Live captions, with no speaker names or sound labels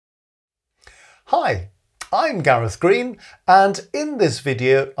Hi, I'm Gareth Green, and in this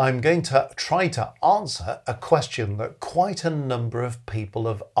video I'm going to try to answer a question that quite a number of people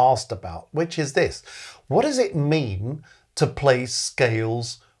have asked about, which is this: what does it mean to play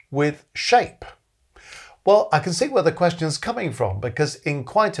scales with shape? Well, I can see where the question is coming from, because in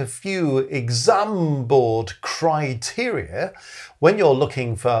quite a few exam board criteria, when you're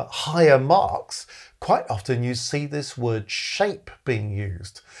looking for higher marks, quite often you see this word shape being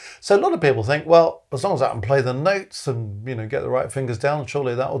used. So a lot of people think, well, as long as I can play the notes and, get the right fingers down,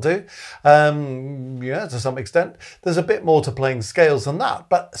 surely that'll do. Yeah, to some extent. There's a bit more to playing scales than that.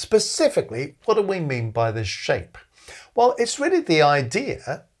 But specifically, what do we mean by this shape? Well, it's really the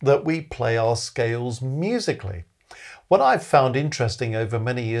idea that we play our scales musically. What I've found interesting over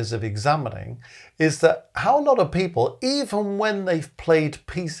many years of examining is that how a lot of people, even when they've played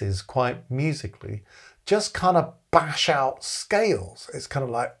pieces quite musically, just kind of bash out scales. It's kind of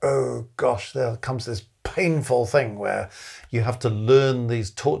like, oh gosh, there comes this painful thing where you have to learn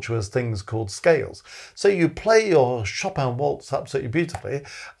these tortuous things called scales. So you play your Chopin waltz absolutely beautifully,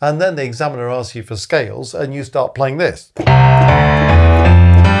 and then the examiner asks you for scales and you start playing this.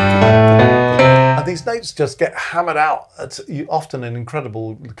 And these notes just get hammered out at often an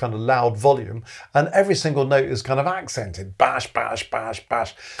incredible kind of loud volume, and every single note is kind of accented, bash, bash, bash,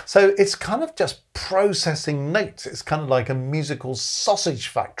 bash. So it's kind of just processing notes. It's kind of like a musical sausage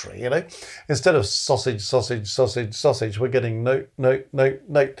factory, Instead of sausage, sausage, sausage, sausage, we're getting note, note, note,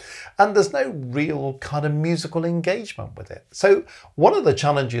 note. And there's no real kind of musical engagement with it. So one of the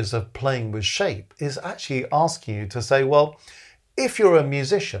challenges of playing with shape is actually asking you to say, well, if you're a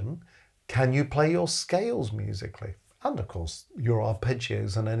musician, can you play your scales musically? And of course, your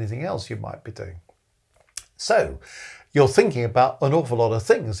arpeggios and anything else you might be doing. So you're thinking about an awful lot of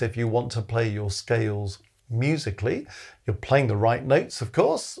things if you want to play your scales musically. You're playing the right notes, of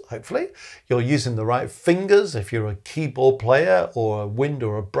course, hopefully. You're using the right fingers if you're a keyboard player or a wind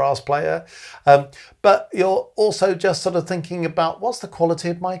or a brass player. But you're also just sort of thinking about, what's the quality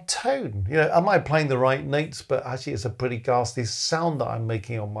of my tone? Am I playing the right notes, but actually it's a pretty ghastly sound that I'm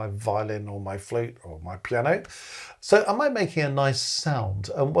making on my violin or my flute or my piano? So am I making a nice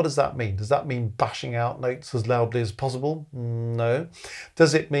sound? And what does that mean? Does that mean bashing out notes as loudly as possible? No.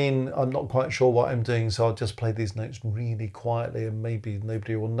 Does it mean I'm not quite sure what I'm doing, so I'll just play these notes really quietly and maybe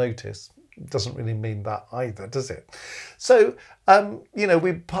nobody will notice? It doesn't really mean that either, does it? So,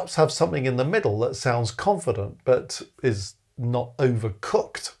 we perhaps have something in the middle that sounds confident but is not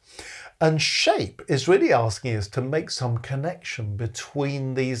overcooked. And shape is really asking us to make some connection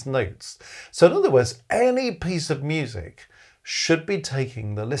between these notes. So in other words, any piece of music should be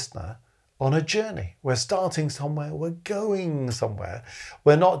taking the listener on a journey. We're starting somewhere, we're going somewhere.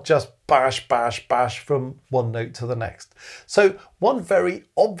 We're not just bash, bash, bash from one note to the next. So one very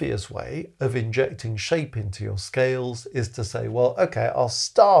obvious way of injecting shape into your scales is to say, well, okay, I'll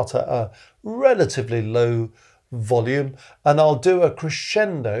start at a relatively low volume and I'll do a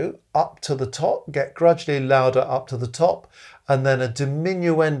crescendo up to the top, get gradually louder up to the top, and then a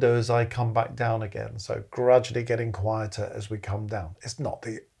diminuendo as I come back down again. So gradually getting quieter as we come down. It's not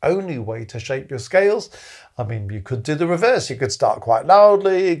the only way to shape your scales. I mean, you could do the reverse. You could start quite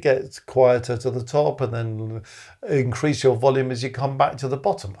loudly, get quieter to the top, and then increase your volume as you come back to the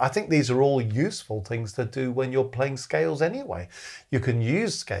bottom. I think these are all useful things to do when you're playing scales anyway. You can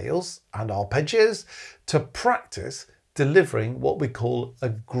use scales and arpeggios to practice delivering what we call a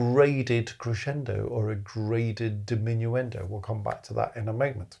graded crescendo or a graded diminuendo. We'll come back to that in a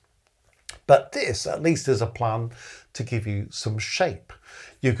moment. But this at least is a plan to give you some shape.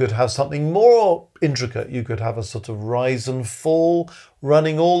 You could have something more intricate. You could have a sort of rise and fall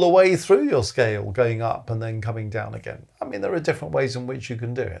running all the way through your scale, going up and then coming down again. I mean, there are different ways in which you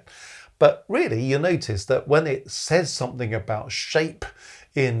can do it. But really, you notice that when it says something about shape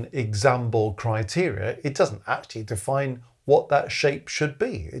in exam board criteria, it doesn't actually define what that shape should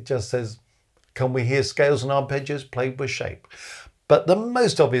be. It just says, can we hear scales and arpeggios played with shape? But the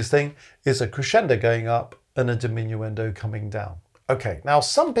most obvious thing is a crescendo going up and a diminuendo coming down. Okay, now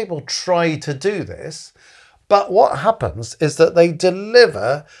some people try to do this, but what happens is that they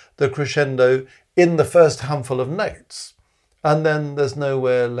deliver the crescendo in the first handful of notes, and then there's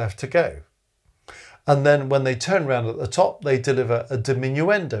nowhere left to go. And then when they turn around at the top, they deliver a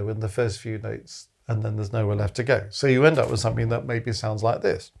diminuendo in the first few notes, and then there's nowhere left to go. So you end up with something that maybe sounds like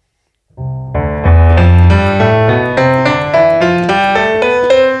this.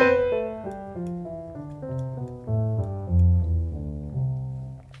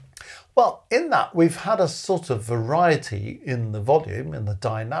 Well, in that we've had a sort of variety in the volume, in the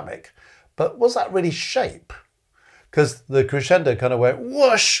dynamic, but was that really shape? because the crescendo kind of went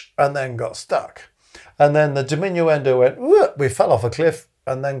whoosh and then got stuck. And then the diminuendo went, whoop, we fell off a cliff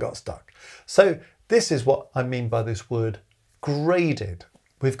and then got stuck. So this is what I mean by this word graded.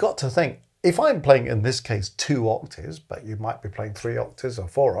 We've got to think, if I'm playing, in this case, 2 octaves, but you might be playing 3 octaves or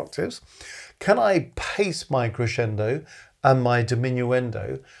 4 octaves, can I pace my crescendo and my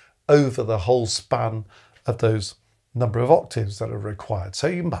diminuendo over the whole span of those number of octaves that are required? So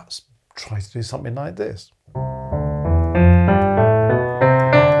you must try to do something like this.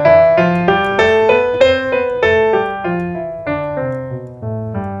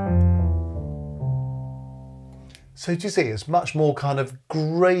 So do you see, it's much more kind of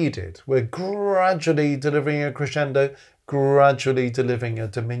graded. We're gradually delivering a crescendo, gradually delivering a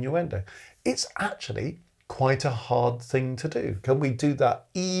diminuendo. It's actually quite a hard thing to do. Can we do that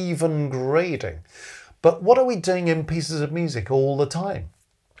even grading? But what are we doing in pieces of music all the time?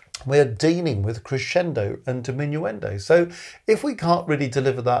 We're dealing with crescendo and diminuendo. So if we can't really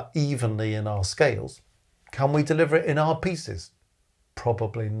deliver that evenly in our scales, can we deliver it in our pieces?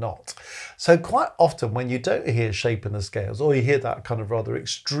 Probably not. So quite often when you don't hear shape in the scales, or you hear that kind of rather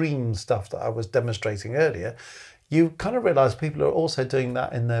extreme stuff that I was demonstrating earlier, you kind of realize people are also doing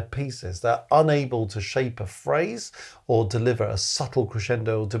that in their pieces. They're unable to shape a phrase or deliver a subtle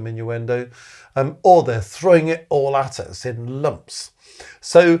crescendo or diminuendo, or they're throwing it all at us in lumps.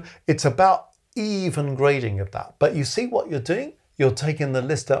 So it's about even grading of that. But you see what you're doing? You're taking the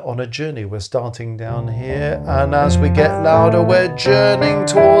listener on a journey. We're starting down here, and as we get louder, we're journeying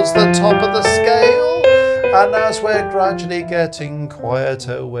towards the top of the scale. And as we're gradually getting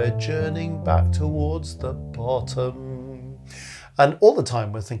quieter, we're journeying back towards the bottom. And all the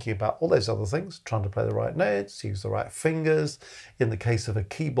time we're thinking about all those other things, trying to play the right notes, use the right fingers. In the case of a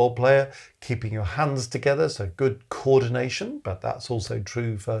keyboard player, keeping your hands together, so good coordination, but that's also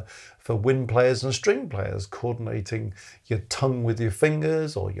true for wind players and string players, coordinating your tongue with your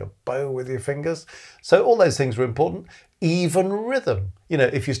fingers or your bow with your fingers. So all those things are important. Even rhythm. You know,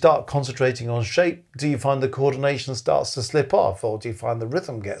 if you start concentrating on shape, do you find the coordination starts to slip off, or do you find the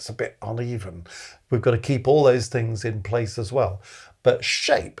rhythm gets a bit uneven? We've got to keep all those things in place as well. But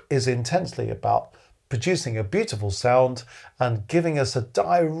shape is intensely about producing a beautiful sound and giving us a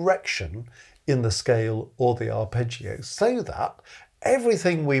direction in the scale or the arpeggio, so that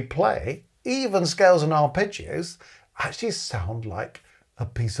everything we play, even scales and arpeggios, actually sound like a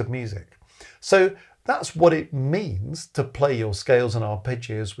piece of music. So that's what it means to play your scales and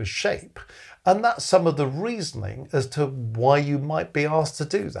arpeggios with shape. And that's some of the reasoning as to why you might be asked to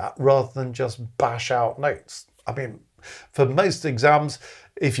do that rather than just bash out notes. I mean, for most exams,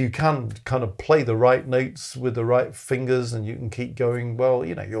 if you can kind of play the right notes with the right fingers and you can keep going, well,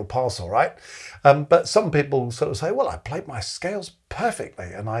 you know, you'll pass all right. But some people sort of say, well, I played my scales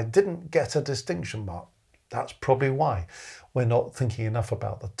perfectly and I didn't get a distinction mark. That's probably why we're not thinking enough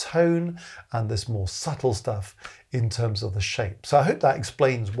about the tone and this more subtle stuff in terms of the shape. So I hope that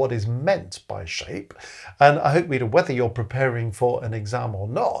explains what is meant by shape. And I hope, whether you're preparing for an exam or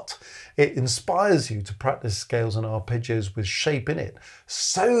not, it inspires you to practice scales and arpeggios with shape in it,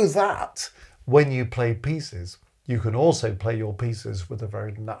 so that when you play pieces, you can also play your pieces with a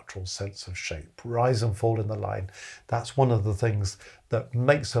very natural sense of shape. Rise and fall in the line. That's one of the things that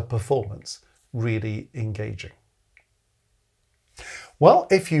makes a performance really engaging. Well,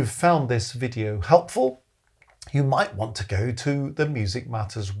 if you've found this video helpful, you might want to go to the Music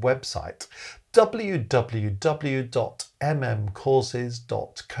Matters website,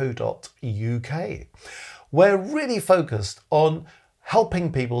 www.mmcourses.co.uk. We're really focused on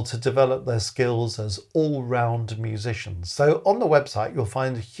helping people to develop their skills as all-round musicians. So on the website, you'll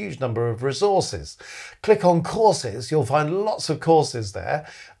find a huge number of resources. Click on courses, you'll find lots of courses there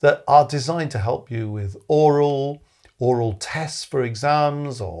that are designed to help you with oral tests for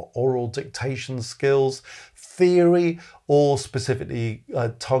exams, or oral dictation skills, theory, or specifically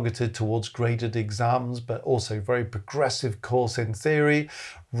targeted towards graded exams, but also very progressive course in theory,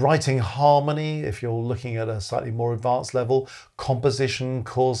 writing harmony if you're looking at a slightly more advanced level, composition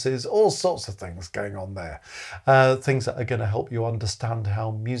courses, all sorts of things going on there. Things that are going to help you understand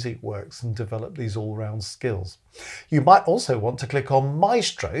how music works and develop these all-round skills. You might also want to click on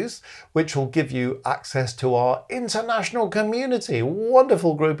Maestros, which will give you access to our international community,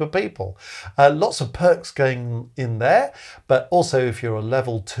 wonderful group of people. Lots of perks going in there, but also if you're a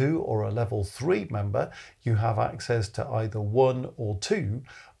level 2 or a level 3 member, you have access to either 1 or 2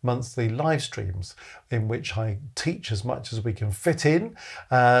 monthly live streams in which I teach as much as we can fit in,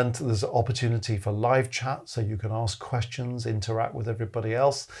 and there's an opportunity for live chat so you can ask questions, interact with everybody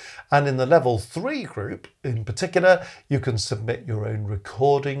else. And in the level 3 group in particular, you can submit your own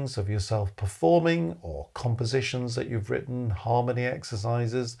recordings of yourself performing or compositions that you've written, harmony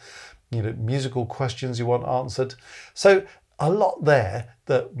exercises, musical questions you want answered. So a lot there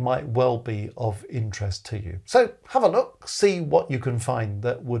that might well be of interest to you. So have a look, see what you can find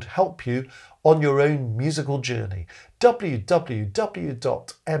that would help you on your own musical journey.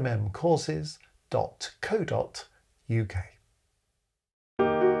 www.mmcourses.co.uk